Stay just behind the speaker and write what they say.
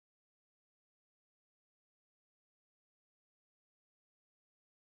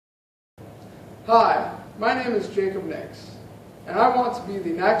Hi, my name is Jacob Nix, and I want to be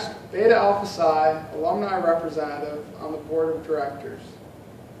the next Beta Alpha Psi alumni representative on the board of directors.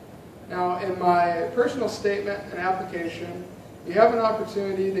 Now, in my personal statement and application, you have an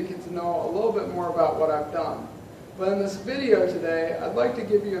opportunity to get to know a little bit more about what I've done. But in this video today, I'd like to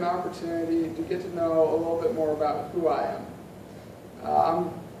give you an opportunity to get to know a little bit more about who I am.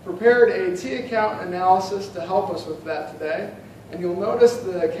 I'm prepared a T account analysis to help us with that today. And you'll notice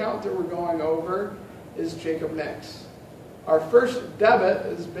the account that we're going over is Jacob Nix. Our first debit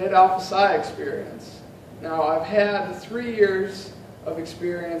is Beta Alpha Psi experience. Now, I've had 3 years of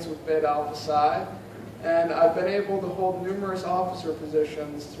experience with Beta Alpha Psi, and I've been able to hold numerous officer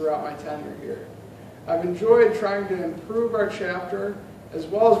positions throughout my tenure here. I've enjoyed trying to improve our chapter, as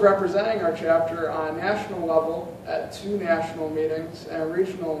well as representing our chapter on a national level at 2 national meetings and a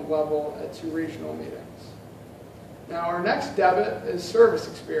regional level at 2 regional meetings. Now, our next debit is service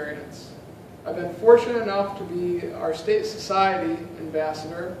experience. I've been fortunate enough to be our state society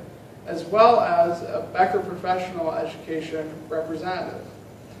ambassador, as well as a Becker Professional Education representative.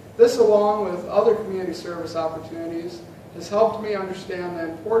 This, along with other community service opportunities, has helped me understand the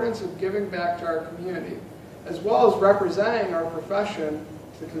importance of giving back to our community, as well as representing our profession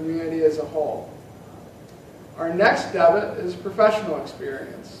to the community as a whole. Our next debit is professional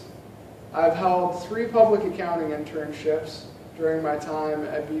experience. I've held 3 public accounting internships during my time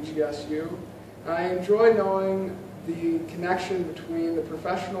at BGSU, and I enjoy knowing the connection between the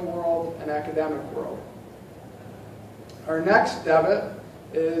professional world and academic world. Our next debit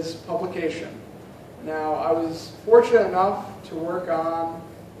is publication. Now, I was fortunate enough to work on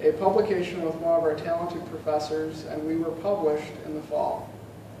a publication with one of our talented professors, and we were published in the fall.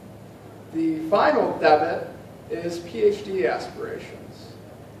 The final debit is PhD aspirations.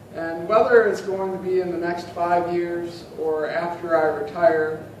 And whether it's going to be in the next 5 years or after I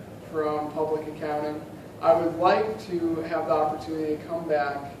retire from public accounting, I would like to have the opportunity to come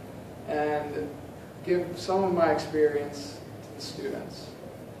back and give some of my experience to the students.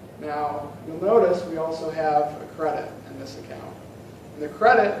 Now, you'll notice we also have a credit in this account. And the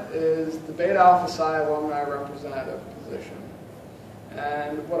credit is the Beta Alpha Psi alumni representative position.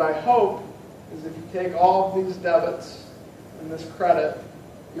 And what I hope is if you take all of these debits and this credit,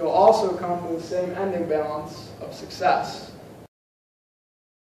 you'll also come to the same ending balance of success.